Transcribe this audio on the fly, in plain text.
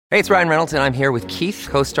Hey, it's Ryan Reynolds, and I'm here with Keith,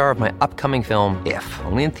 co-star of my upcoming film, If,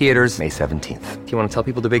 only in theaters May 17th. Do you want to tell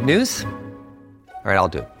people the big news? All right, I'll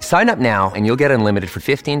do it. Sign up now and you'll get unlimited for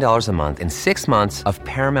 $15 a month and 6 months of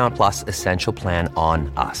Paramount Plus Essential Plan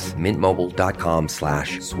on us.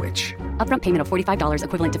 MintMobile.com/switch. Upfront payment of $45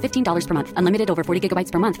 equivalent to $15 per month. Unlimited over 40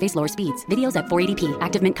 gigabytes per month. Face lower speeds. Videos at 480p.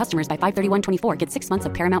 Active Mint customers by 531.24 get 6 months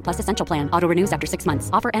of Paramount Plus Essential Plan. Auto renews after 6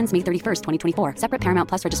 months. Offer ends May 31st, 2024. Separate Paramount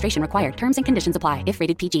Plus registration required. Terms and conditions apply if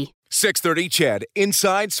rated PG. 630 CHED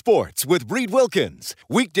Inside Sports with Reed Wilkins.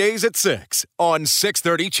 Weekdays at 6 on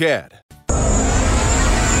 630 CHED.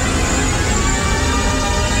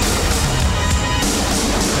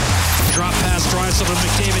 Drop pass, drives over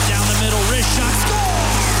McDavid down the middle, wrist shot, score!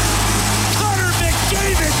 Connor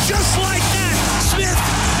McDavid, just like that. Smith,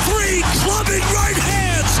 3, clubbing right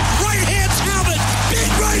hands have it.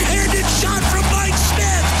 Big right-handed shot from Mike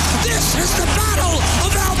Smith. This is the Battle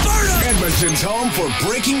of Alberta. Edmonton's home for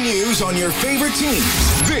breaking news on your favorite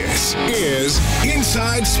teams. This is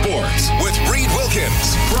Inside Sports with Reed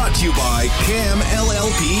Wilkins. Brought to you by CAM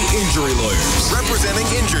LLP Injury Lawyers. Representing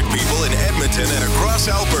injured people in Edmonton and across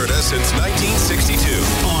Alberta since 1962.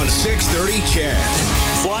 On 630 CHED.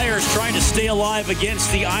 Flyers trying to stay alive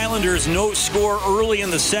against the Islanders. No score early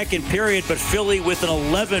in the second period, but Philly with an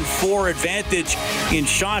 11-4 advantage in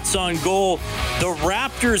shots on goal. The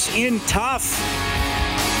Raptors in tough.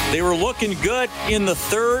 They were looking good in the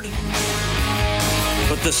third,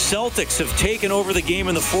 but the Celtics have taken over the game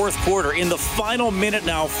in the fourth quarter. In the final minute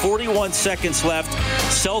now, 41 seconds left.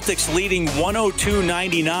 Celtics leading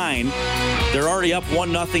 102-99. They're already up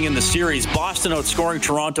 1-0 in the series. Boston outscoring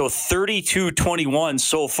Toronto 32-21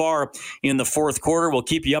 so far in the fourth quarter. We'll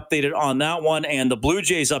keep you updated on that one. And the Blue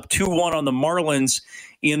Jays up 2-1 on the Marlins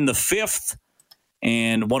in the fifth.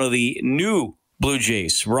 And one of the new Blue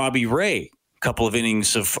Jays, Robbie Ray, couple of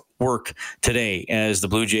innings of work today as the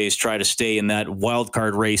Blue Jays try to stay in that wild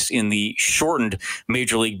card race in the shortened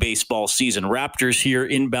Major League Baseball season. Raptors here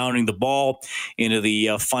inbounding the ball into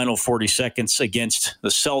the final 40 seconds against the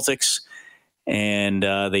Celtics, and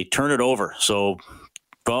they turn it over. So,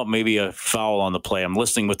 well, maybe a foul on the play. I'm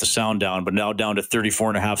listening with the sound down, but now down to 34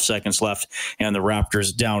 and a half seconds left, and the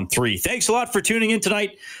Raptors down 3. Thanks a lot for tuning in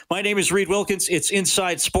tonight. My name is Reed Wilkins. It's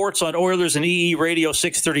Inside Sports on Oilers and EE Radio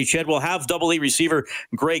 630 CHED. We'll have Double E receiver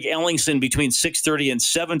Greg Ellingson between 6:30 and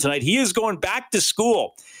 7 tonight. He is going back to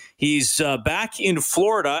school. He's back in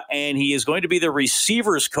Florida, and he is going to be the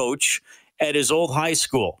receivers coach at his old high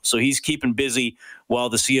school. So he's keeping busy while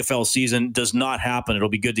the CFL season does not happen. It'll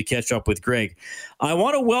be good to catch up with Greg. I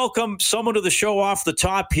want to welcome someone to the show off the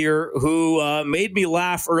top here who made me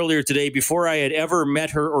laugh earlier today before I had ever met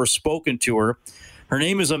her or spoken to her. Her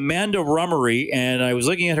name is Amanda Rummery, and I was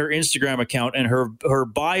looking at her Instagram account, and her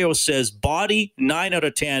bio says body 9 out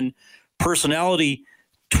of 10, personality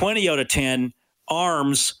 20 out of 10,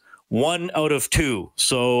 arms 1 out of 2.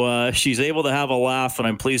 So she's able to have a laugh, and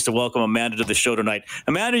I'm pleased to welcome Amanda to the show tonight.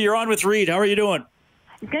 Amanda, you're on with Reed. How are you doing?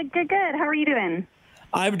 Good. How are you doing?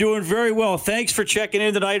 I'm doing very well. Thanks for checking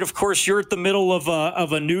in tonight. Of course, you're at the middle of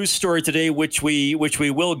a news story today, which we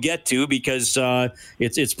will get to because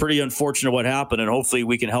it's pretty unfortunate what happened, and hopefully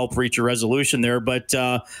we can help reach a resolution there. But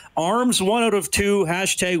arms 1 out of 2,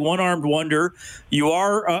 hashtag one armed wonder. You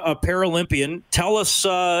are a Paralympian. Tell us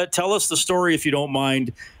the story, if you don't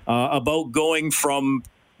mind, about going from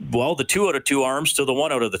the 2 out of 2 arms to the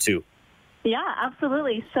 1 out of the 2. Yeah,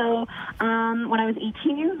 absolutely. So when I was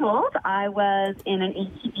 18 years old, I was in an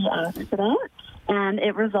ATV accident, and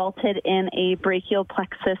it resulted in a brachial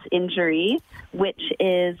plexus injury, which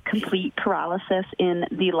is complete paralysis in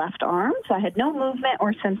the left arm. So I had no movement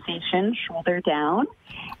or sensation, shoulder down,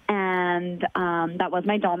 and that was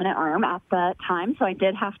my dominant arm at the time. So I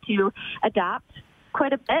did have to adapt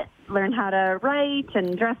quite a bit, learn how to write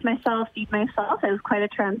and dress myself, feed myself. It was quite a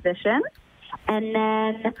transition. And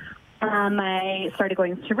then I started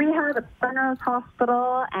going to rehab at the Sunrise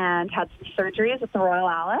Hospital and had some surgeries at the Royal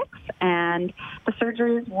Alex. And the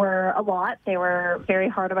surgeries were a lot. They were very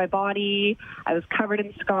hard on my body. I was covered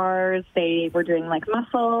in scars. They were doing like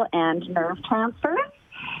muscle and nerve transfers.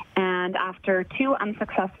 And after 2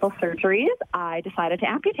 unsuccessful surgeries, I decided to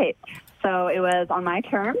amputate. So it was on my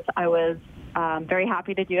terms. I was very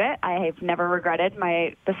happy to do it. I have never regretted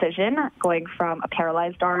my decision. Going from a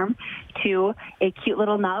paralyzed arm to a cute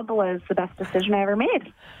little nub was the best decision I ever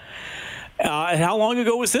made. How long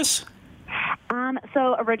ago was this?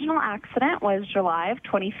 So original accident was July of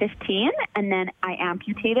 2015, and then I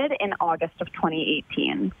amputated in August of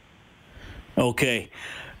 2018. Okay.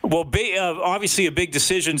 Well, obviously a big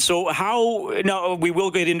decision. So now we will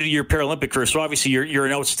get into your Paralympic career. So obviously you're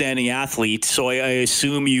an outstanding athlete. So I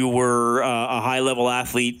assume you were a high-level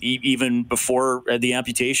athlete even before the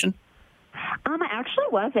amputation? I actually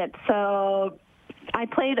wasn't. So I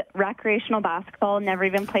played recreational basketball, never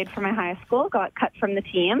even played for my high school, got cut from the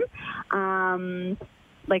team. From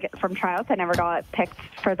tryouts, I never got picked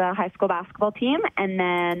for the high school basketball team. And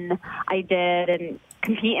then I did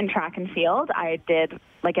compete in track and field. I did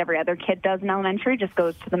like every other kid does in elementary, just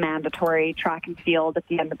goes to the mandatory track and field at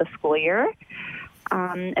the end of the school year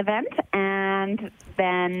event. And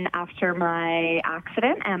then after my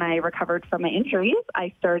accident and I recovered from my injuries,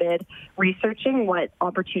 I started researching what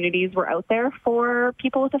opportunities were out there for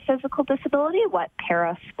people with a physical disability, what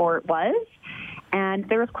para sport was. And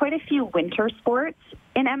there was quite a few winter sports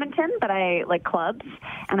in Edmonton, but I like clubs,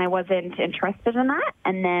 and I wasn't interested in that.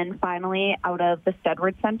 And then finally, out of the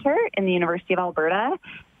Stedward Center in the University of Alberta,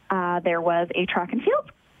 there was a track and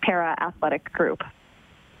field para-athletic group.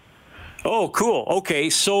 Oh, cool. Okay,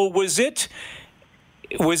 so was it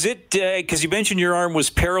because you mentioned your arm was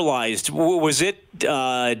paralyzed, was it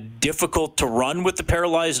difficult to run with the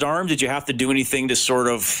paralyzed arm? Did you have to do anything to sort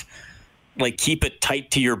of like keep it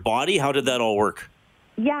tight to your body? How did that all work?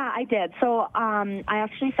 Yeah, I did. So I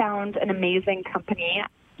actually found an amazing company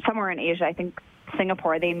somewhere in Asia, I think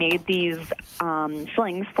Singapore. They made these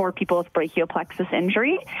slings for people with brachial plexus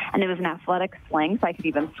injury, and it was an athletic sling, so I could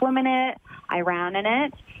even swim in it. I ran in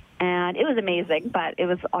it, and it was amazing, but it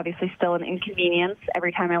was obviously still an inconvenience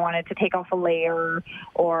every time I wanted to take off a layer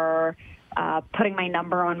or putting my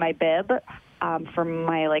number on my bib. From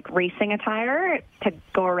my racing attire to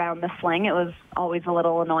go around the sling, it was always a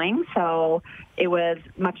little annoying. So it was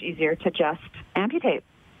much easier to just amputate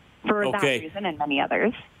for that reason and many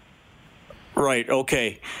others. Right.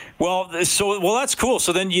 Okay. Well, that's cool.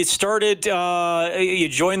 So then you started, you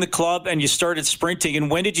joined the club and you started sprinting.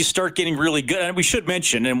 And when did you start getting really good? And we should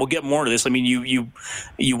mention, and we'll get more to this. I mean, you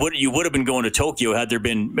would have been going to Tokyo had there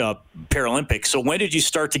been Paralympics. So when did you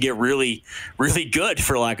start to get really, really good,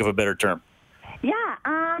 for lack of a better term?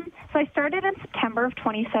 Yeah, so I started in September of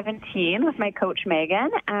 2017 with my coach, Megan,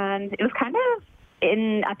 and it was kind of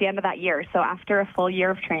at the end of that year. So after a full year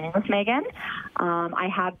of training with Megan, I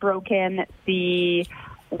had broken the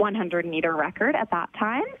 100-meter record at that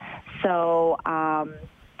time. So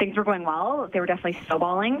things were going well. They were definitely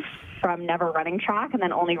snowballing from never running track and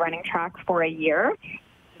then only running track for a year.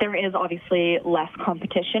 There is obviously less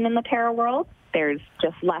competition in the para world. There's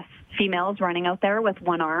just less females running out there with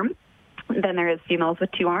one arm than there is females with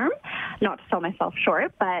two arms. Not to sell myself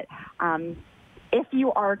short, but if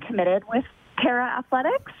you are committed with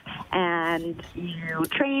para-athletics and you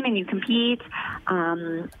train and you compete,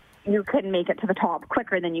 you could make it to the top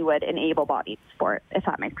quicker than you would in able-bodied sport, if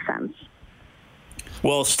that makes sense.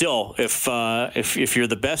 Well, still, if you're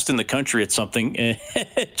the best in the country at something,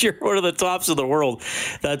 you're one of the tops of the world.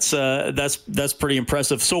 That's pretty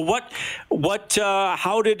impressive. So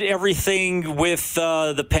how did everything with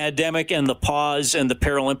the pandemic and the pause and the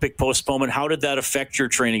Paralympic postponement, how did that affect your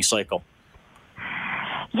training cycle?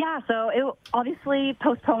 Yeah, so it obviously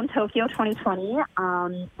postponed Tokyo 2020,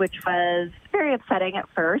 which was very upsetting at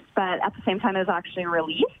first, but at the same time it was actually a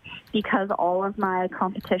relief because all of my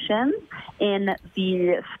competitions in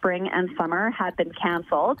the spring and summer had been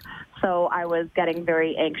canceled. So I was getting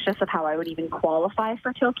very anxious of how I would even qualify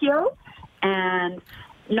for Tokyo. And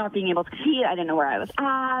not being able to compete, I didn't know where I was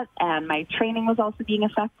at, and my training was also being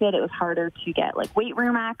affected. It was harder to get weight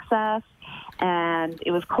room access, and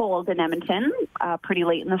it was cold in Edmonton pretty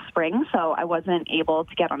late in the spring, so I wasn't able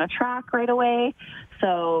to get on a track right away.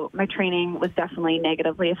 So my training was definitely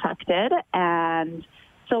negatively affected, and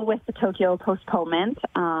so with the Tokyo postponement,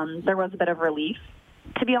 there was a bit of relief,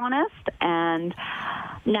 to be honest. And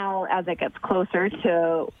now as it gets closer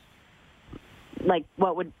to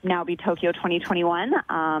what would now be Tokyo 2021,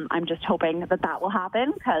 I'm just hoping that will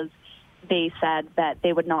happen because they said that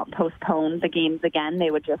they would not postpone the games again. They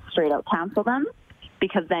would just straight out cancel them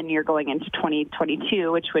because then you're going into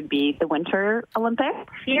 2022, which would be the Winter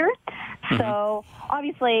Olympics year. Mm-hmm. So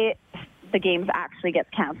obviously the games actually gets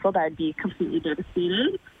canceled, I'd be completely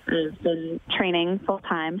devastated. I've been training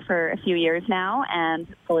full-time for a few years now and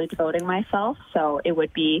fully devoting myself, so it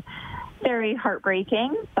would be very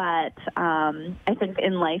heartbreaking, but I think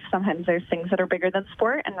in life sometimes there's things that are bigger than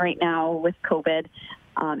sport, and right now with COVID,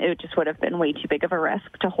 it just would have been way too big of a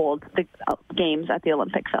risk to hold the games at the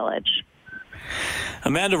Olympic Village.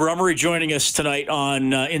 Amanda Rummery joining us tonight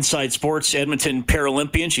on Inside Sports, Edmonton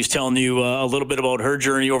Para-Olympian. She's telling you a little bit about her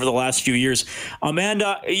journey over the last few years.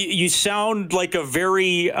 Amanda, you sound like a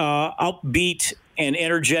very upbeat and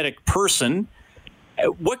energetic person.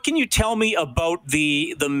 What can you tell me about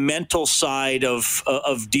the mental side of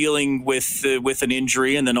dealing with an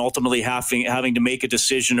injury and then ultimately having to make a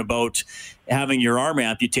decision about having your arm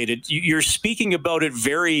amputated? You're speaking about it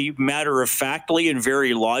very matter-of-factly and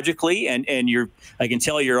very logically, and I can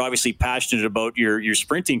tell you're obviously passionate about your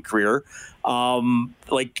sprinting career.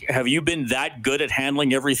 Have you been that good at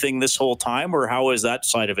handling everything this whole time, or how has that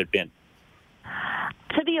side of it been?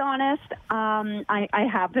 To be honest, I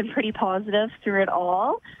have been pretty positive through it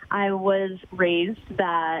all. I was raised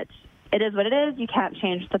that it is what it is. You can't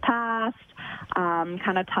change the past,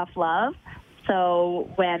 kind of tough love. So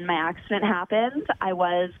when my accident happened, I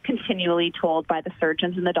was continually told by the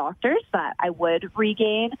surgeons and the doctors that I would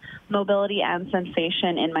regain mobility and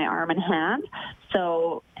sensation in my arm and hand.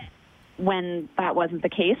 So when that wasn't the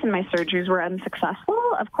case and my surgeries were unsuccessful,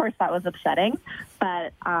 of course that was upsetting.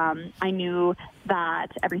 But I knew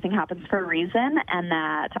that everything happens for a reason, and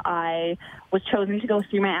that I was chosen to go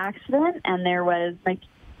through my accident, and there was my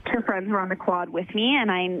two friends were on the quad with me,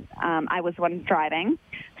 and I was the one driving.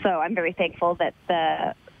 So I'm very thankful that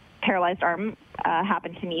the paralyzed arm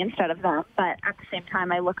happened to me instead of them. But at the same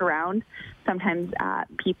time, I look around sometimes at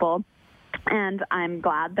people, and I'm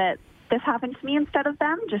glad that this happened to me instead of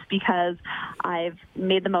them, just because I've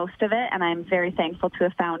made the most of it, and I'm very thankful to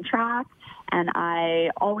have found track. And I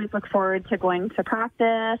always look forward to going to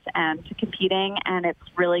practice and to competing, and it's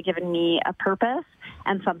really given me a purpose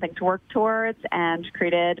and something to work towards, and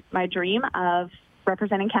created my dream of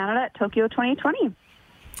representing Canada at Tokyo 2020.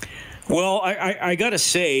 Well, I got to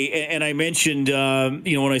say, and I mentioned,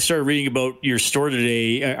 when I started reading about your story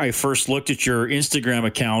today, I first looked at your Instagram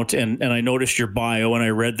account and I noticed your bio, and I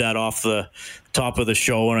read that off the top of the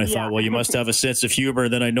show, and I thought, well, you must have a sense of humor.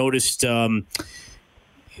 And then I noticed when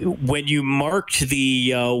you marked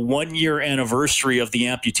the 1-year anniversary of the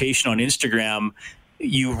amputation on Instagram,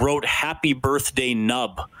 you wrote "Happy Birthday,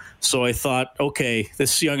 Nub." So I thought, okay,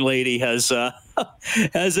 this young lady has an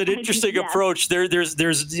interesting approach.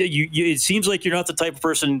 It seems like you're not the type of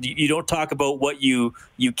person. You don't talk about what you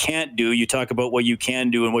can't do. You talk about what you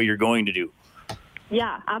can do and what you're going to do.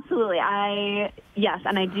 Yeah, absolutely.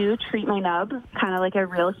 And I do treat my nub kind of like a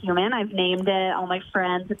real human. I've named it. All my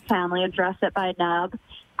friends and family address it by nub.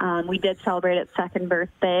 We did celebrate its second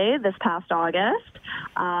birthday this past August.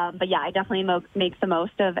 But yeah, I definitely make the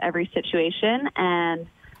most of every situation, and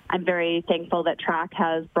I'm very thankful that track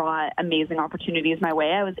has brought amazing opportunities my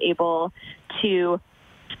way. I was able to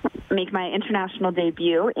make my international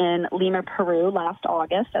debut in Lima, Peru last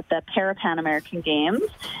August at the Para-Pan-American Games,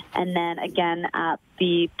 and then again at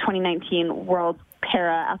the 2019 World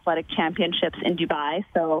Para-Athletic Championships in Dubai.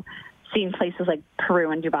 So seeing places like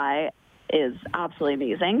Peru and Dubai is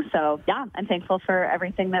absolutely amazing. So yeah, I'm thankful for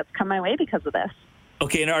everything that's come my way because of this.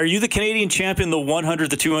 Okay, and are you the Canadian champion, the 100,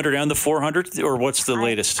 the 200, and the 400, or what's the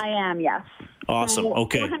latest? I am, yes. Awesome,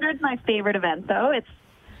 okay. 400 is my favorite event, though. It's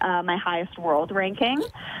my highest world ranking.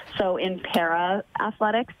 So in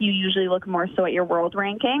para-athletics, you usually look more so at your world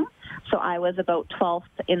ranking. So I was about 12th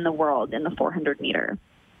in the world in the 400 meter.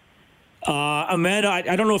 Amanda,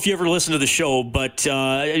 I don't know if you ever listened to the show, but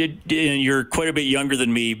you're quite a bit younger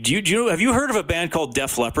than me. Have you heard of a band called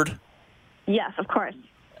Def Leppard? Yes, of course.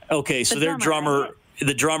 Okay, so their drummer... Right?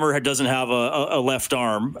 The drummer doesn't have a left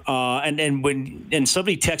arm, and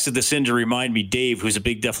somebody texted this in to remind me, Dave, who's a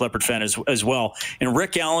big Def Leppard fan as well, and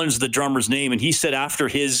Rick Allen's the drummer's name, and he said after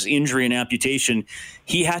his injury and amputation,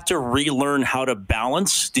 he had to relearn how to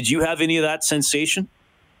balance. Did you have any of that sensation?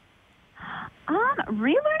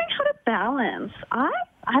 Relearning how to balance. I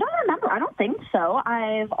don't remember. I don't think so.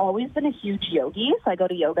 I've always been a huge yogi, so I go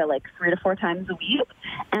to yoga like 3 to 4 times a week,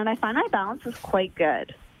 and I find my balance is quite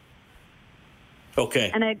good.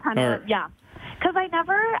 Okay. And it kind of, because I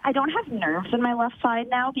don't have nerves in my left side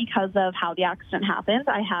now because of how the accident happened.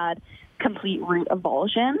 I had complete root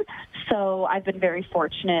avulsion, so I've been very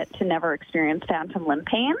fortunate to never experience phantom limb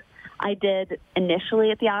pain. I did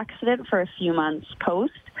initially at the accident for a few months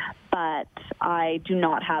post, but I do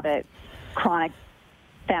not have it chronic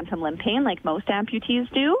phantom limb pain like most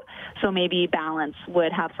amputees do, so maybe balance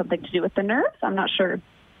would have something to do with the nerves. I'm not sure.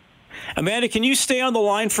 Amanda, can you stay on the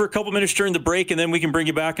line for a couple minutes during the break, and then we can bring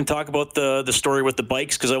you back and talk about the story with the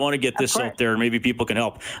bikes, because I want to get this out there and maybe people can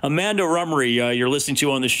help. Amanda Rummery, you're listening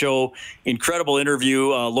to on the show. Incredible interview,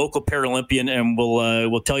 local Paralympian, and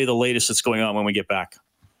we'll tell you the latest that's going on when we get back.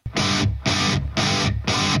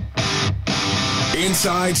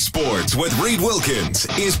 Inside Sports with Reed Wilkins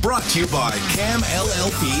is brought to you by CAM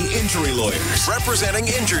LLP Injury Lawyers, representing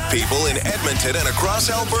injured people in Edmonton and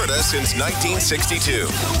across Alberta since 1962.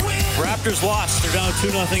 Raptors lost. They're down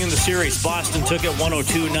 2-0 in the series. Boston took it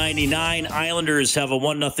 102-99. Islanders have a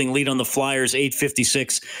 1-0 lead on the Flyers.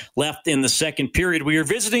 8:56 left in the second period. We are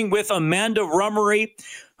visiting with Amanda Rummery,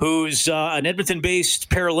 who's an Edmonton-based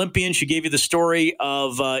Paralympian. She gave you the story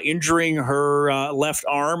of injuring her left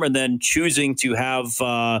arm and then choosing to have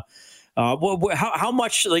how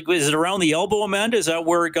much, like, is it around the elbow, Amanda? Is that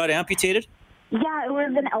where it got amputated? Yeah, it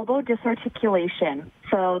was an elbow disarticulation.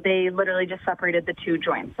 So they literally just separated the two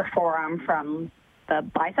joints, the forearm from the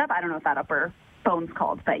bicep. I don't know what that upper bone's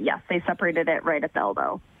called, but yes, they separated it right at the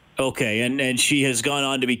elbow. Okay, and she has gone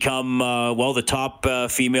on to become, the top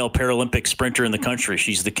female Paralympic sprinter in the country.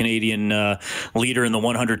 She's the Canadian leader in the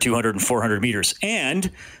 100, 200, and 400 meters.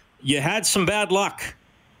 And you had some bad luck.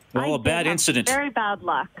 Well, a bad incident. Very bad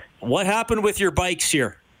luck. What happened with your bikes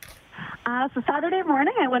here? So Saturday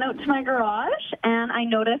morning, I went out to my garage, and I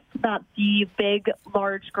noticed that the big,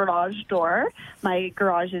 large garage door, my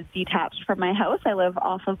garage is detached from my house. I live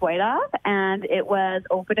off of White Ave, and it was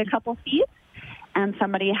open a couple feet. And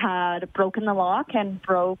somebody had broken the lock and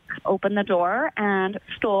broke open the door and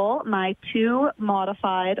stole my two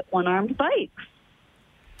modified one-armed bikes.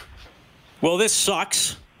 Well, this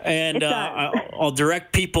sucks. And I'll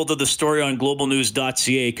direct people to the story on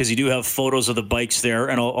globalnews.ca because you do have photos of the bikes there.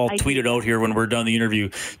 And I'll tweet it out here when we're done the interview,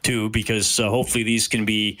 too, because hopefully these can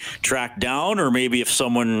be tracked down, or maybe if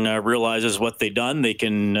someone realizes what they've done, they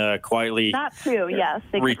can quietly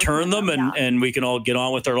return them and we can all get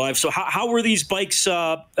on with our lives. So how were these bikes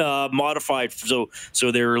modified so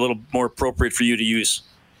they're a little more appropriate for you to use?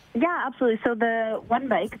 Yeah, absolutely. So the one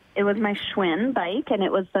bike, it was my Schwinn bike, and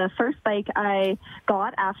it was the first bike I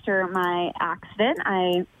got after my accident.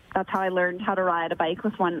 That's how I learned how to ride a bike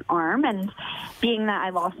with one arm, and being that I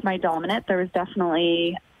lost my dominant, there was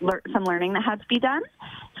definitely some learning that had to be done.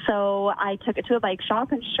 So I took it to a bike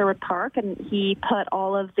shop in Sherwood Park, and he put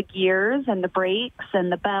all of the gears and the brakes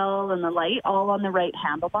and the bell and the light all on the right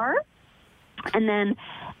handlebar. And then,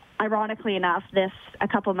 ironically enough, a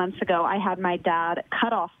couple months ago, I had my dad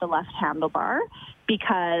cut off the left handlebar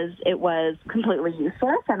because it was completely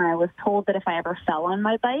useless, and I was told that if I ever fell on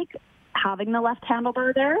my bike, having the left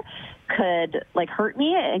handlebar there could hurt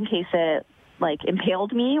me in case it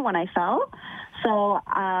impaled me when I fell. So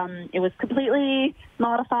it was completely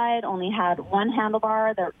modified, only had one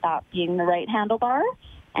handlebar, that being the right handlebar.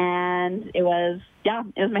 And it was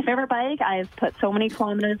my favorite bike. I've put so many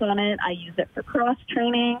kilometers on it. I use it for cross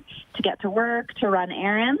training, to get to work, to run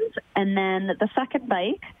errands. And then the second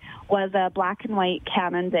bike was a black and white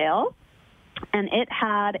Cannondale, and it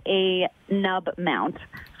had a nub mount.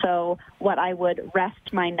 So what I would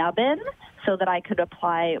rest my nub in so that I could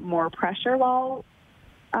apply more pressure while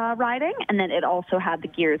riding. And then it also had the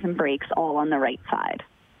gears and brakes all on the right side.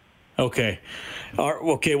 Okay.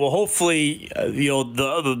 Okay. Well, hopefully,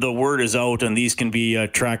 the word is out and these can be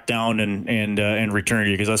tracked down and returned to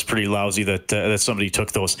you, because that's pretty lousy that somebody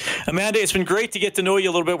took those. Amanda, it's been great to get to know you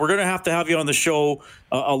a little bit. We're going to have you on the show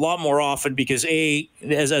a lot more often because,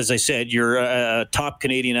 as I said, you're a top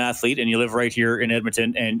Canadian athlete and you live right here in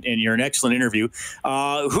Edmonton, and you're an excellent interview.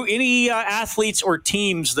 Any athletes or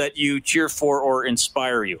teams that you cheer for or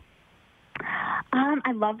inspire you?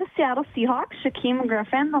 I love the Seattle Seahawks. Shaquem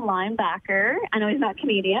Griffin, the linebacker. I know he's not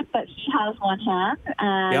Canadian, but he has one hand,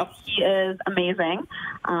 and He is amazing.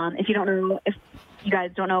 If you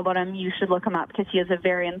guys don't know about him, you should look him up because he has a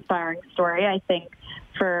very inspiring story. I think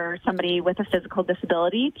for somebody with a physical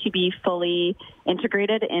disability to be fully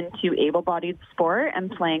integrated into able-bodied sport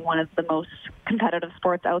and playing one of the most competitive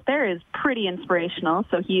sports out there is pretty inspirational.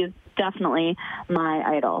 So he is definitely my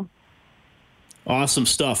idol. Awesome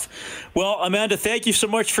stuff. Well, Amanda, thank you so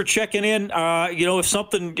much for checking in. If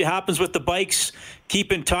something happens with the bikes,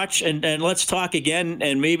 keep in touch and let's talk again.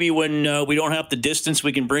 And maybe when we don't have the distance,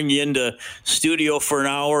 we can bring you into studio for an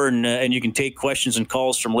hour and you can take questions and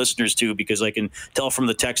calls from listeners too, because I can tell from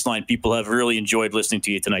the text line people have really enjoyed listening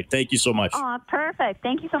to you tonight. Thank you so much. Oh, perfect.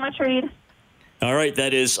 Thank you so much, Reed. All right,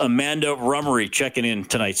 that is Amanda Rummery checking in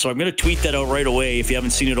tonight. So I'm going to tweet that out right away if you haven't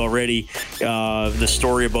seen it already, the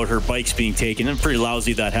story about her bikes being taken. And pretty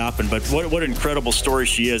lousy that happened, but what an incredible story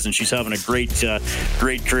she is, and she's having a great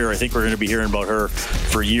career. I think we're going to be hearing about her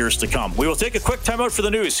for years to come. We will take a quick time out for the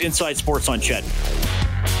news. Inside Sports on Chet.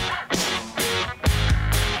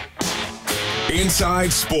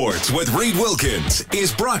 Inside Sports with Reed Wilkins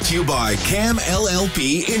is brought to you by CAM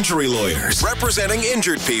LLP Injury Lawyers, representing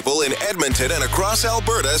injured people in Edmonton and across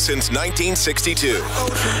Alberta since 1962.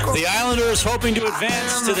 The Islanders hoping to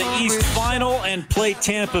advance to the East Final and play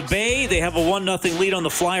Tampa Bay. They have a 1-0 lead on the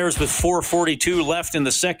Flyers with 4:42 left in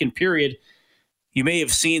the second period. You may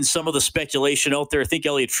have seen some of the speculation out there. I think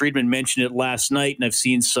Elliot Friedman mentioned it last night, and I've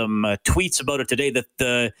seen some tweets about it today, that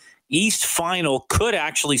the East Final could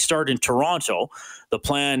actually start in Toronto. The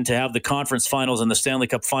plan to have the conference finals and the Stanley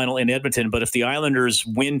Cup final in Edmonton. But if the Islanders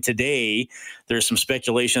win today, there's some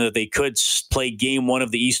speculation that they could play game one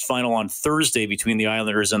of the East Final on Thursday between the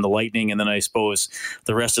Islanders and the Lightning. And then I suppose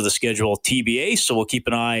the rest of the schedule TBA. So we'll keep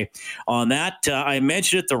an eye on that. I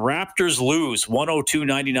mentioned it. The Raptors lose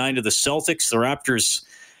 102-99 to the Celtics. The Raptors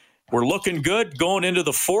were looking good going into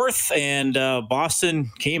the fourth, and Boston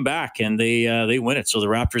came back and they win it. So the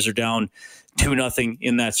Raptors are down 2-0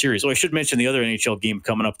 in that series. Oh, I should mention the other NHL game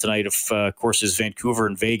coming up tonight, of course, is Vancouver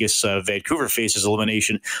and Vegas. Vancouver faces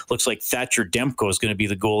elimination. Looks like Thatcher Demko is going to be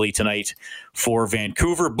the goalie tonight for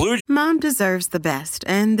Vancouver. Mom deserves the best,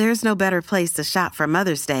 and there's no better place to shop for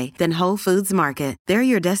Mother's Day than Whole Foods Market. They're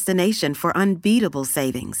your destination for unbeatable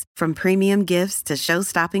savings, from premium gifts to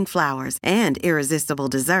show-stopping flowers and irresistible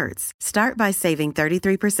desserts. Start by saving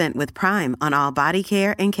 33% with Prime on all body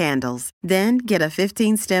care and candles. Then get a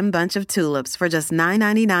 15-stem bunch of tulips for just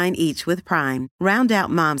 $9.99 each with Prime. Round out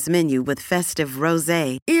Mom's menu with festive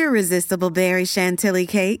rosé, irresistible berry chantilly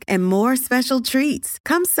cake, and more special treats.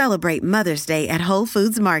 Come celebrate Mother's Day at Whole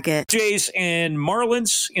Foods Market. Jays and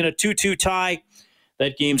Marlins in a 2-2 tie.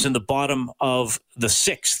 That game's in the bottom of the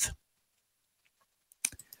sixth.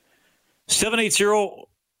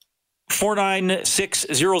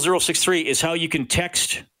 780-496-0063 is how you can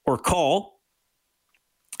text or call.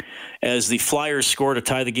 As the Flyers score to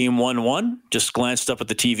tie the game 1-1, just glanced up at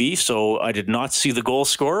the TV, so I did not see the goal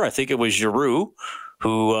scorer. I think it was Giroux,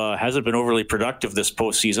 who hasn't been overly productive this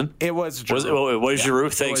postseason. It was Giroux. It was Giroux.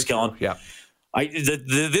 Thanks, Kellen. Yeah.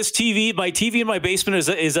 This TV, my TV in my basement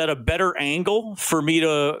is at a better angle for me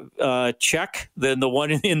to check than the one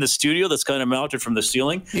in the studio that's kind of mounted from the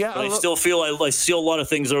ceiling. Yeah, but I still feel I see a lot of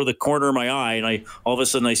things out of the corner of my eye, and all of a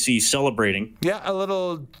sudden I see celebrating. Yeah, a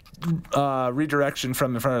little redirection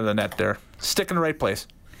from the front of the net there. Stick in the right place.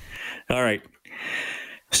 All right.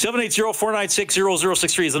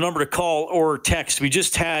 780-496-0063 is the number to call or text. We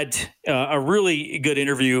just had a really good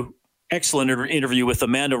interview, excellent interview with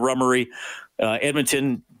Amanda Rummery,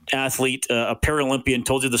 Edmonton athlete, a Para-Olympian.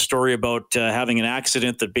 Told you the story about having an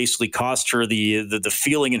accident that basically cost her the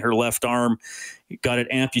feeling in her left arm. Got it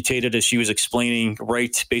amputated, as she was explaining,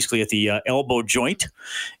 right basically at the elbow joint.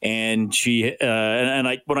 And she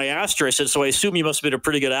when I asked her, I said, "So I assume you must have been a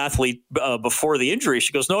pretty good athlete before the injury."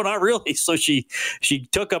 She goes, "No, not really." So she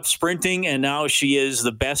took up sprinting, and now she is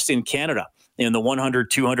the best in Canada in the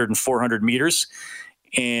 100, 200, and 400 meters.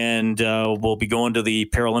 And we'll be going to the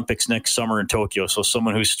Paralympics next summer in Tokyo. So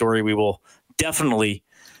someone whose story we will definitely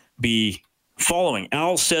be following.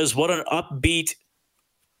 Al says, "What an upbeat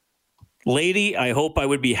lady. I hope I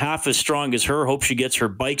would be half as strong as her. Hope she gets her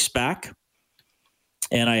bikes back."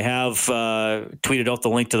 And I have tweeted out the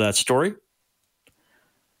link to that story.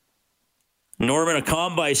 Norman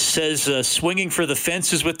Akombai says, "Swinging for the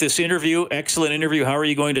fences with this interview. Excellent interview. How are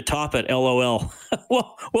you going to top it? LOL."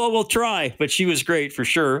 well, we'll try, but she was great for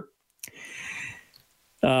sure.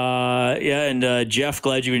 And Jeff,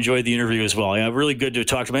 glad you enjoyed the interview as well. Yeah, really good to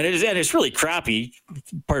talk to him. And it's really crappy,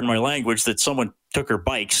 pardon my language, that someone took her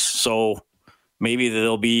bikes. So maybe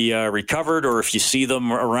they'll be recovered, or if you see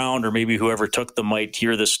them around, or maybe whoever took them might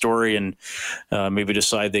hear this story and maybe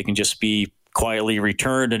decide they can just be quietly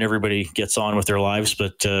returned and everybody gets on with their lives.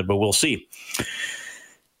 But we'll see.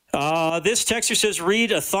 This texter says,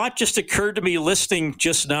 "Reed, a thought just occurred to me listening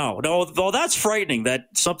just now." No, that's frightening that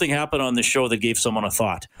something happened on the show that gave someone a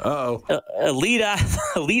thought. Uh-oh. Elite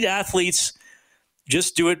athletes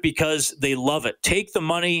just do it because they love it. Take the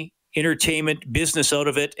money, entertainment, business out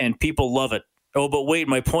of it, and people love it. Oh, but wait,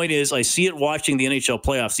 my point is I see it watching the NHL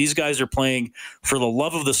playoffs. These guys are playing for the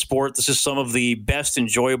love of the sport. This is some of the best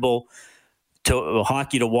enjoyable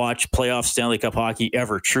hockey to watch, playoff Stanley Cup hockey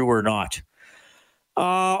ever, true or not.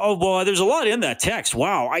 There's a lot in that text.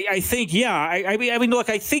 Wow. I think, yeah. I mean, look,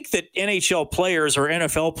 I think that NHL players or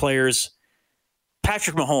NFL players,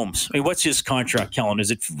 Patrick Mahomes, I mean, what's his contract, Kellen?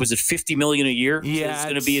 Was it $50 million a year? Yeah.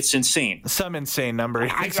 It's insane. Some insane number.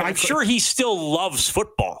 I'm sure he still loves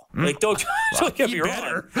football. Like, don't get me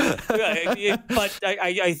wrong. But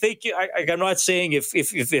I think I'm not saying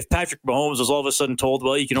if Patrick Mahomes was all of a sudden told,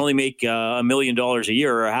 well, you can only make $1 million a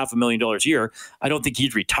year or $500,000 a year, I don't think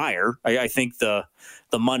he'd retire. I think the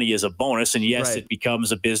money is a bonus, and yes, It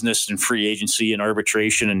becomes a business and free agency and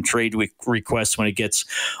arbitration and trade requests when it gets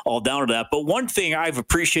all down to that. But one thing I've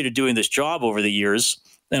appreciated doing this job over the years,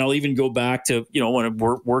 and I'll even go back to when I'm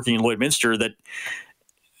working in Lloydminster, that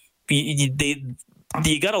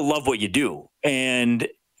you got to love what you do. And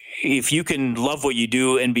if you can love what you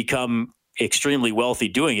do and become extremely wealthy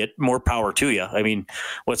doing it, more power to you. I mean,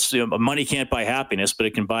 money can't buy happiness, but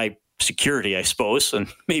it can buy security, I suppose. And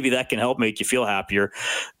maybe that can help make you feel happier.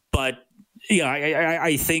 But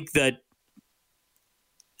I think that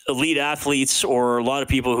elite athletes or a lot of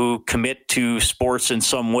people who commit to sports in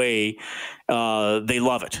some way, they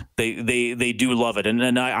love it. They do love it.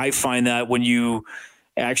 And I find that when you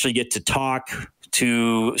actually get to talk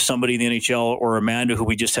to somebody in the NHL or Amanda, who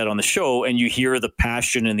we just had on the show, and you hear the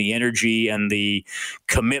passion and the energy and the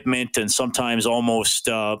commitment and sometimes almost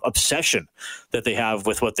obsession that they have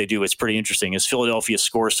with what they do, it's pretty interesting. As Philadelphia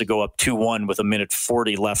scores to go up 2-1 with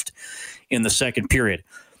 1:40 left in the second period.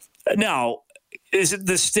 Now, is it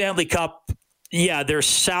the Stanley Cup? Yeah, their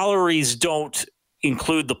salaries don't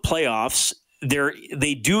include the playoffs.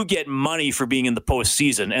 They do get money for being in the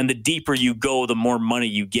postseason, and the deeper you go, the more money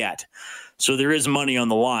you get. So there is money on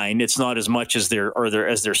the line. It's not as much as their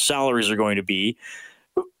salaries are going to be.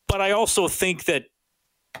 But I also think that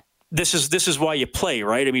this is why you play,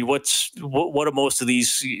 right? I mean, what are most of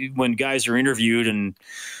these, when guys are interviewed and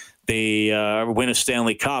they win a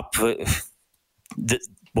Stanley Cup,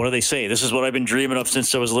 what do they say? This is what I've been dreaming of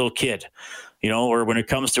since I was a little kid. Or when it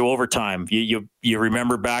comes to overtime, you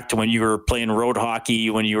remember back to when you were playing road hockey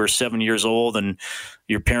when you were 7 years old and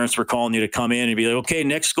your parents were calling you to come in and be like, okay,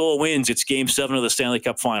 next goal wins. It's Game 7 of the Stanley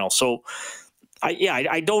Cup Final. So,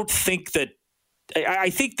 I don't think that. I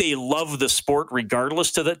think they love the sport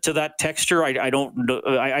regardless to that texture. I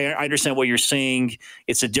understand what you're saying.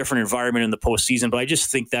 It's a different environment in the postseason, but I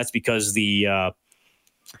just think that's because the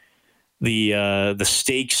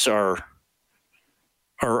stakes are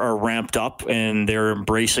ramped up and they're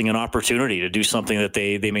embracing an opportunity to do something that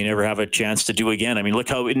they may never have a chance to do again. I mean, look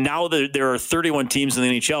how now there are 31 teams in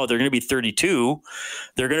the NHL. They're going to be 32.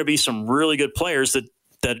 There are going to be some really good players that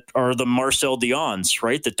are the Marcel Dion's,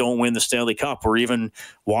 right, that don't win the Stanley Cup, or even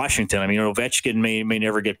Washington. I mean, Ovechkin may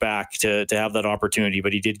never get back to have that opportunity,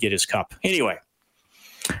 but he did get his cup. Anyway,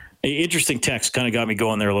 interesting text, kind of got me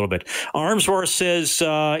going there a little bit. Armswar says,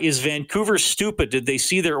 is Vancouver stupid? Did they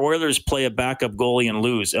see their Oilers play a backup goalie and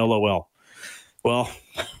lose? LOL. Well,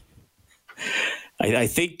 I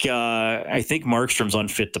think Markstrom's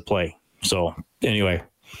unfit to play. So anyway,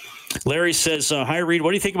 Larry says, hi, Reed.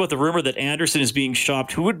 What do you think about the rumor that Anderson is being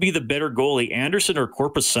shopped? Who would be the better goalie, Anderson or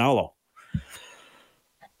Korpisalo?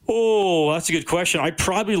 Oh, that's a good question. I'd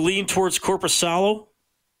probably lean towards Korpisalo,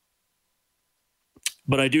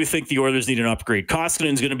 but I do think the Oilers need an upgrade.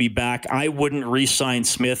 Koskinen's going to be back. I wouldn't re-sign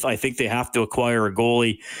Smith. I think they have to acquire a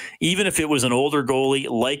goalie. Even if it was an older goalie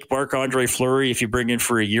like Marc-Andre Fleury, if you bring in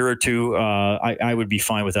for a year or two, I would be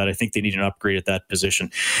fine with that. I think they need an upgrade at that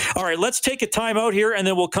position. All right, let's take a time out here, and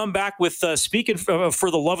then we'll come back with speaking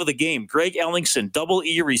for the love of the game. Greg Ellingson, double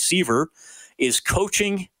E receiver, is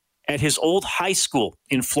coaching at his old high school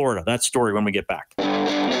in Florida. That story when we get back.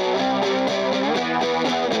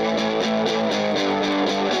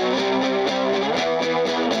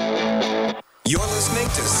 You're listening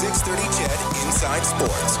to 630 CHED Inside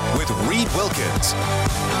Sports with Reed Wilkins.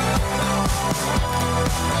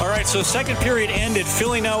 All right, so second period ended.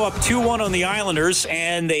 Philly now up 2-1 on the Islanders,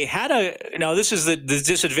 and they had now this is the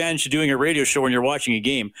disadvantage of doing a radio show when you're watching a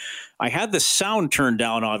game. I had the sound turned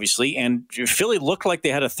down, obviously, and Philly looked like they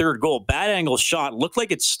had a third goal. Bad angle shot. Looked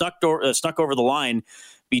like it snuck over the line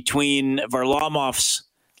between Varlamov's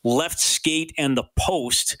left skate and the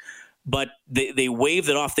post. But they waved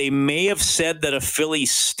it off. They may have said that a Philly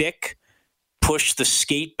stick pushed the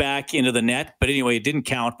skate back into the net. But anyway, it didn't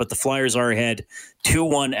count. But the Flyers are ahead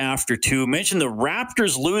 2-1 after 2. Mentioned the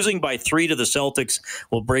Raptors losing by 3 to the Celtics.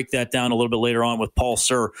 We'll break that down a little bit later on with Paul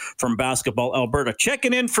Sir from Basketball Alberta.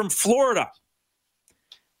 Checking in from Florida,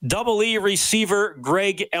 double E receiver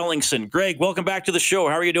Greg Ellingson. Greg, welcome back to the show.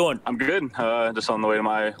 How are you doing? I'm good. Just on the way to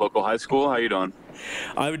my local high school. How you doing?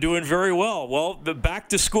 I'm doing very well. Well, back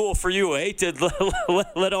to school for you, eh? To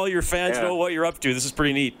let all your fans know what you're up to. This is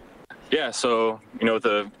pretty neat. Yeah, so, with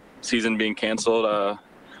the season being canceled,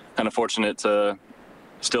 kind of fortunate to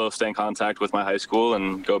still stay in contact with my high school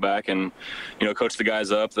and go back and, coach the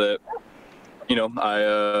guys up that,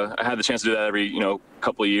 I had the chance to do that every,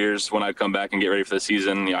 couple of years when I'd come back and get ready for the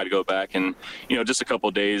season. I'd go back and, just a couple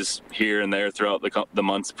of days here and there throughout the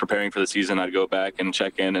months preparing for the season, I'd go back and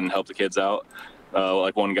check in and help the kids out.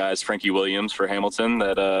 Like one guy's Frankie Williams for Hamilton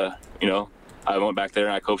that, I went back there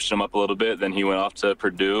and I coached him up a little bit. Then he went off to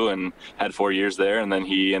Purdue and had 4 years there. And then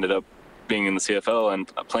he ended up being in the CFL and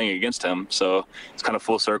playing against him. So it's kind of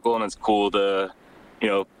full circle, and it's cool to,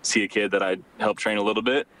 see a kid that I helped train a little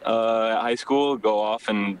bit at high school go off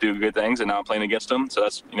and do good things, and now I'm playing against him. So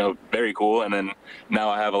that's, very cool. And then now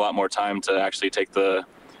I have a lot more time to actually take the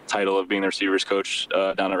title of being the receivers coach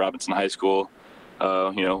down at Robinson High School,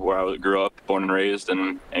 where I grew up, born and raised,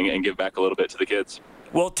 and give back a little bit to the kids.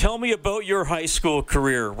 Well, tell me about your high school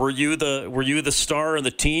career. Were you the star on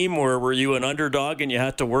the team, or were you an underdog and you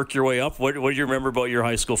had to work your way up? What do you remember about your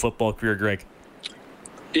high school football career, Greg?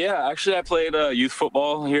 Yeah, actually, I played youth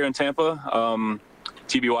football here in Tampa.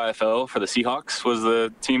 TBYFL for the Seahawks was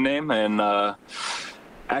the team name, and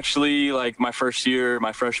actually, like my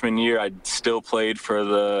freshman year, I still played for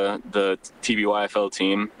the TBYFL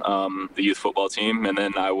team, the youth football team, and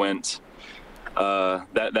then I went.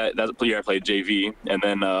 That year I played JV, and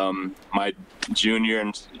then my junior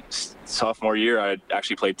and sophomore year I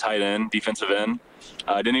actually played tight end, defensive end.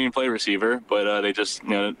 I didn't even play receiver, but they just,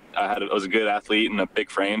 I was a good athlete and a big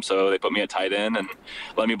frame, so they put me at tight end and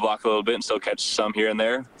let me block a little bit and still catch some here and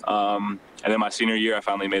there. And then my senior year, I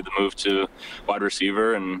finally made the move to wide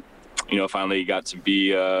receiver, and finally got to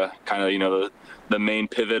be kind of the main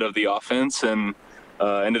pivot of the offense, and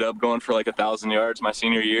ended up going for like 1,000 yards my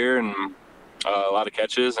senior year and a lot of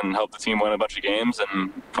catches, and helped the team win a bunch of games,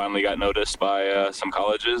 and finally got noticed by some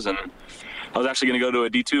colleges. And I was actually going to go to a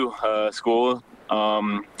D2 school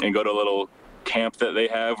and go to a little camp that they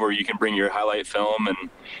have where you can bring your highlight film and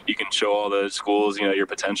you can show all the schools, your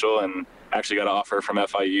potential, and actually got an offer from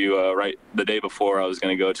FIU right the day before I was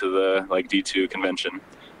going to go to the D2 convention,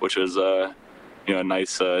 which was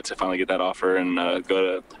nice to finally get that offer and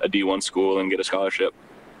go to a D1 school and get a scholarship.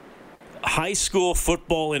 High school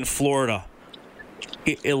football in Florida.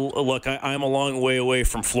 Look, I'm a long way away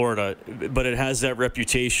from Florida, but it has that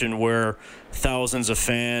reputation where thousands of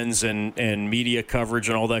fans and media coverage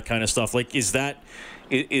and all that kind of stuff. Like, is that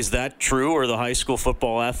true? Or the high school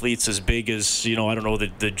football athletes as big as, I don't know,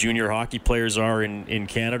 the junior hockey players are in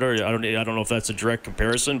Canada? I don't know if that's a direct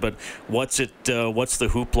comparison, but what's the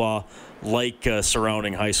hoopla like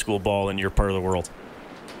surrounding high school ball in your part of the world?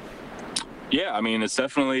 Yeah, it's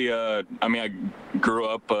definitely, I grew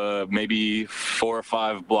up maybe 4 or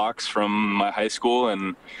 5 blocks from my high school,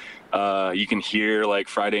 and you can hear,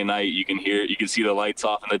 Friday night, you can see the lights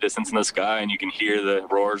off in the distance in the sky, and you can hear the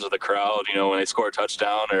roars of the crowd, when they score a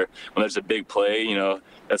touchdown or when there's a big play.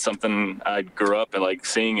 That's something I grew up and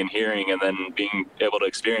seeing and hearing, and then being able to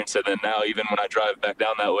experience it. And now, even when I drive back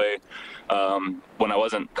down that way, when I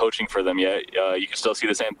wasn't coaching for them yet, you can still see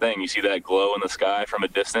the same thing. You see that glow in the sky from a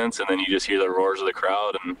distance, and then you just hear the roars of the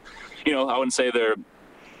crowd. And, I wouldn't say they're,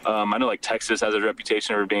 I know Texas has a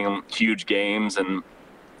reputation for being huge games and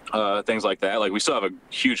things like that. We still have a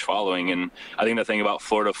huge following. And I think the thing about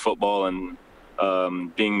Florida football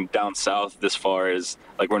and being down south this far is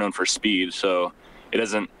we're known for speed. So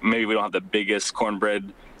maybe we don't have the biggest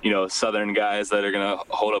cornbread, Southern guys that are going to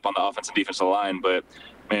hold up on the offensive and defensive line, but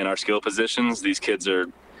man, our skill positions, these kids are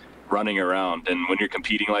running around. And when you're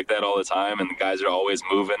competing like that all the time and the guys are always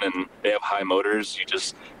moving and they have high motors, you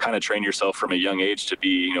just kind of train yourself from a young age to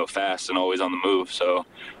be, fast and always on the move. So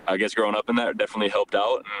I guess growing up in that definitely helped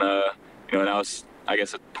out. And, now it's, I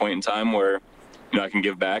guess, a point in time where, I can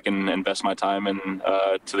give back and invest my time in,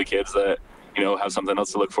 to the kids that, have something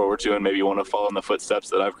else to look forward to and maybe want to follow in the footsteps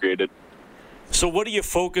that I've created. So what do you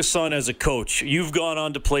focus on as a coach? You've gone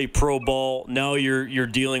on to play pro ball. Now you're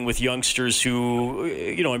dealing with youngsters who,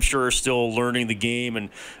 I'm sure are still learning the game and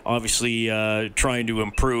obviously trying to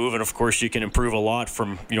improve. And of course, you can improve a lot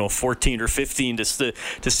from 14 or 15 to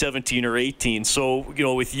 17 or 18. So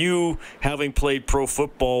with you having played pro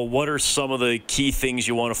football, what are some of the key things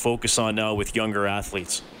you want to focus on now with younger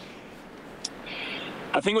athletes?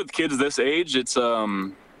 I think with kids this age, it's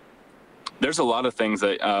there's a lot of things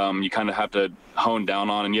that you kind of have to hone down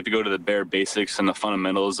on, and you have to go to the bare basics and the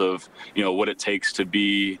fundamentals of, what it takes to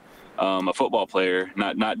be a football player,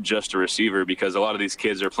 not just a receiver, because a lot of these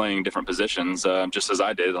kids are playing different positions, just as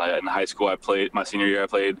I did. In high school, my senior year, I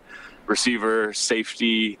played receiver,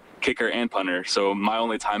 safety, kicker, and punter. So my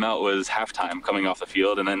only timeout was halftime coming off the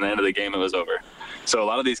field, and then at the end of the game, it was over. So a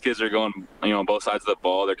lot of these kids are going, both sides of the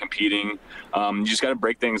ball. They're competing. You just got to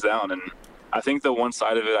break things down. And I think the one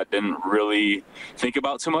side of it I didn't really think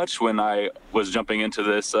about too much when I was jumping into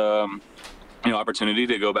this opportunity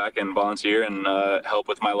to go back and volunteer and help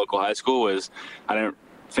with my local high school was I didn't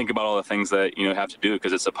think about all the things that have to do,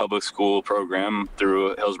 because it's a public school program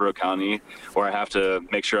through Hillsborough County, where I have to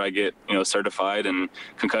make sure I get certified in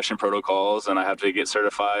concussion protocols, and I have to get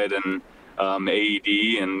certified in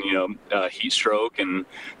AED and heat stroke and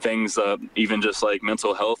things, even just like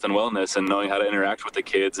mental health and wellness and knowing how to interact with the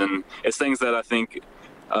kids. And it's things that I think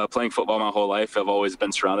playing football my whole life I've always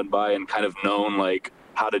been surrounded by and kind of known like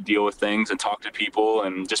how to deal with things and talk to people.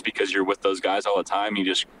 And just because you're with those guys all the time, you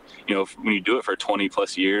just when you do it for 20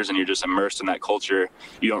 plus years and you're just immersed in that culture,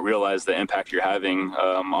 you don't realize the impact you're having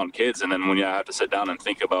on kids. And then when you have to sit down and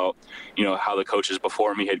think about how the coaches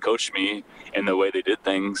before me had coached me and the way they did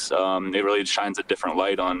things, it really shines a different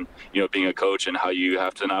light on being a coach and how you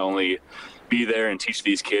have to not only be there and teach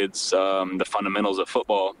these kids the fundamentals of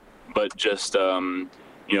football, but just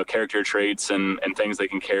character traits and things they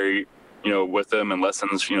can carry with them, and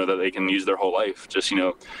lessons that they can use their whole life. Just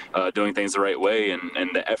doing things the right way, and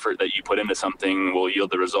the effort that you put into something will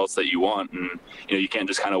yield the results that you want. And you can't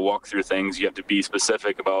just kind of walk through things. You have to be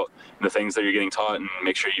specific about the things that you're getting taught and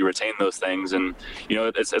make sure you retain those things. And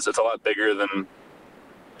it's a lot bigger than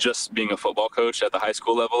just being a football coach at the high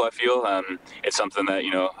school level. I feel it's something that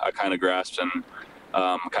I kind of grasped and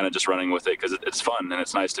kind of just running with it, because it's fun and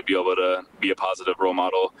it's nice to be able to be a positive role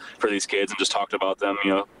model for these kids and just talked about them.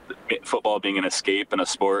 Football being an escape and a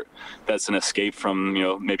sport that's an escape from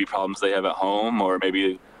maybe problems they have at home, or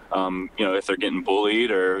maybe if they're getting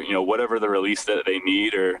bullied, or whatever the release that they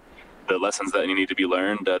need, or the lessons that need to be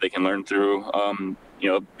learned, they can learn through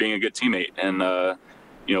being a good teammate and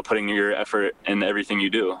putting your effort in everything you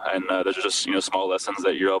do. And those are just small lessons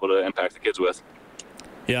that you're able to impact the kids with.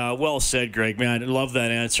 Yeah, well said, Greg. Man, I love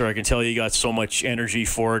that answer. I can tell you got so much energy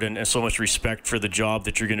for it and so much respect for the job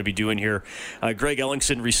that you're going to be doing here. Greg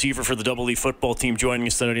Ellingson, receiver for the Double E football team, joining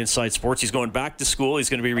us tonight Inside Sports. He's going back to school. He's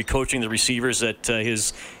going to be recoaching the receivers at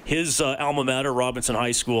his alma mater, Robinson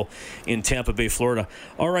High School in Tampa Bay, Florida.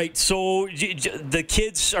 All right, so the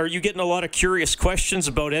kids, are you getting a lot of curious questions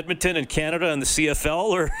about Edmonton and Canada and the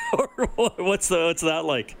CFL, or what's that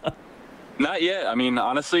like? Not yet. I mean,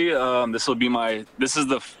 honestly, we went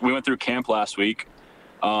through camp last week.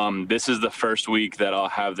 This is the first week that I'll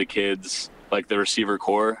have the kids, like the receiver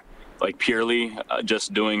core, like purely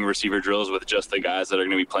just doing receiver drills with just the guys that are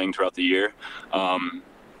going to be playing throughout the year.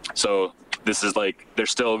 So this is like, they're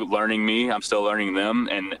still learning me. I'm still learning them.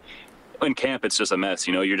 And in camp, it's just a mess.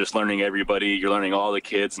 You're just learning everybody. You're learning all the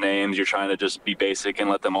kids' names. You're trying to just be basic and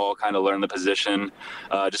let them all kind of learn the position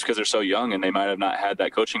just because they're so young and they might have not had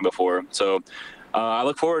that coaching before. So I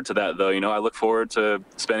look forward to that, though. I look forward to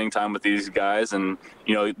spending time with these guys and,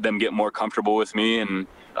 them get more comfortable with me and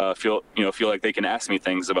feel like they can ask me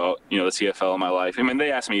things about, the CFL in my life. I mean,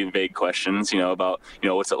 they ask me vague questions, about,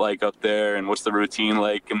 what's it like up there and what's the routine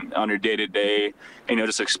like on your day-to-day,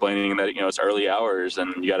 just explaining that, it's early hours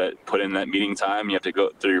and you got to put in that meeting time. You have to go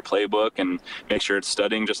through your playbook and make sure it's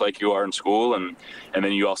studying just like you are in school. And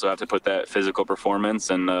then you also have to put that physical performance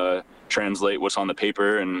and translate what's on the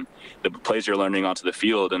paper and the plays you're learning onto the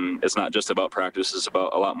field. And it's not just about practice, it's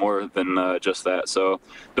about a lot more than just that. So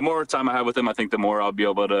the more time I have with them, I think the more I'll be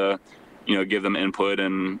able to give them input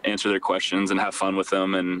and answer their questions and have fun with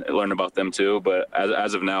them and learn about them too. But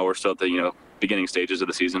as of now, we're still at the beginning stages of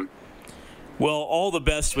the season. Well, all the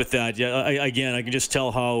best with that. Yeah, I can just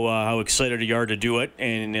tell how excited you are to do it,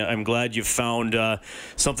 and I'm glad you've found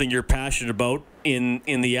something you're passionate about in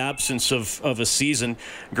the absence of a season.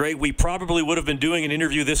 Greg, we probably would have been doing an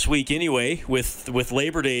interview this week anyway with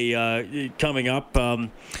Labor Day coming up.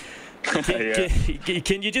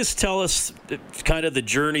 Can you just tell us kind of the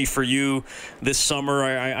journey for you this summer?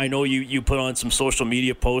 I know you put on some social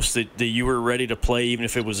media posts that you were ready to play even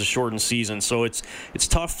if it was a shortened season. So it's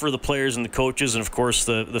tough for the players and the coaches and, of course,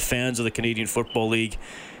 the fans of the Canadian Football League.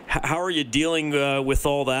 How are you dealing with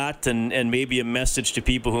all that and maybe a message to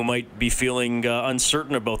people who might be feeling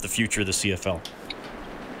uncertain about the future of the CFL?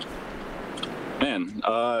 Man,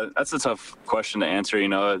 that's a tough question to answer.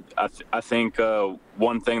 I think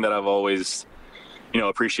one thing that I've always,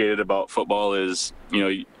 appreciated about football is,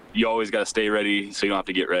 you always got to stay ready so you don't have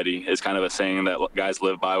to get ready. It's kind of a saying that guys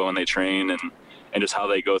live by when they train and just how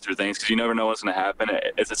they go through things, because you never know what's going to happen.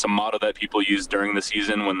 It's a motto that people use during the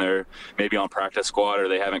season when they're maybe on practice squad or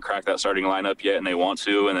they haven't cracked that starting lineup yet and they want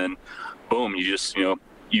to, and then boom, you just,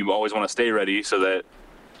 you always want to stay ready so that,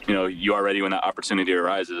 you are ready when that opportunity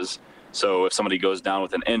arises. So if somebody goes down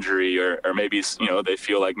with an injury or maybe, they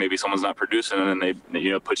feel like maybe someone's not producing and they,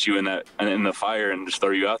 put you in the fire and just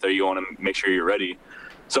throw you out there, you want to make sure you're ready.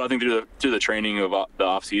 So I think through the training of the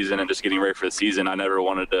off season and just getting ready for the season, I never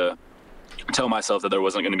wanted to, tell myself that there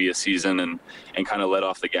wasn't going to be a season and kind of let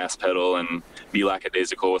off the gas pedal and be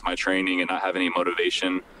lackadaisical with my training and not have any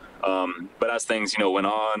motivation. But as things, went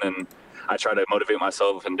on, and I try to motivate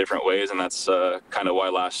myself in different ways, and that's kind of why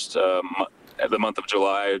the month of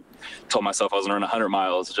July, I told myself I was going to run 100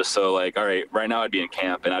 miles just so all right, right now I'd be in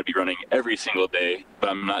camp and I'd be running every single day, but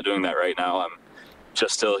I'm not doing that right now. I'm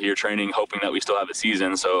just still here training, hoping that we still have a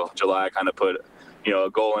season. So July, I kind of put, a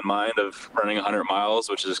goal in mind of running 100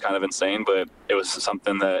 miles, which is kind of insane, but it was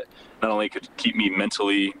something that not only could keep me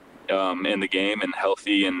mentally in the game and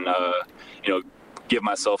healthy and, give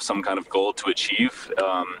myself some kind of goal to achieve.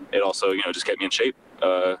 It also, just kept me in shape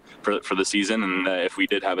for the season. And if we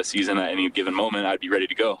did have a season at any given moment, I'd be ready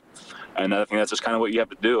to go. And I think that's just kind of what you have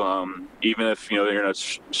to do. Even if, you're in a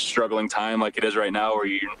struggling time like it is right now, where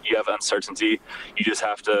you have uncertainty, you just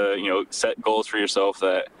have to, set goals for yourself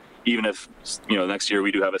that even if, next year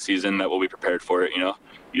we do have a season, that we'll be prepared for it. You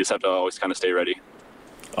just have to always kind of stay ready.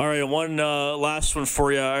 All right. One last one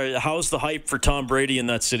for you. How's the hype for Tom Brady in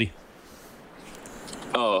that city?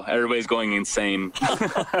 Oh, everybody's going insane.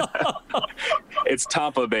 It's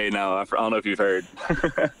Tampa Bay now. I don't know if you've heard.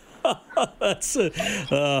 That's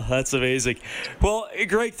amazing. Well,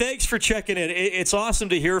 Greg, thanks for checking in. It's awesome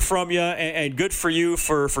to hear from you, and good for you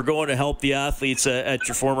for going to help the athletes at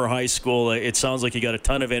your former high school. It sounds like you got a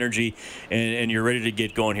ton of energy, and you're ready to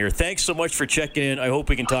get going here. Thanks so much for checking in. I hope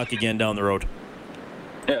we can talk again down the road.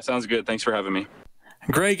 Yeah, sounds good. Thanks for having me.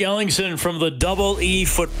 Greg Ellingson from the Double E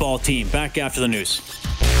football team. Back after the news.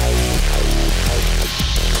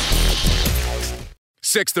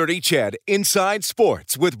 630 CHED Inside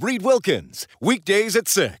Sports with Reed Wilkins. Weekdays at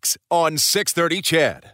 6 on 630 CHED.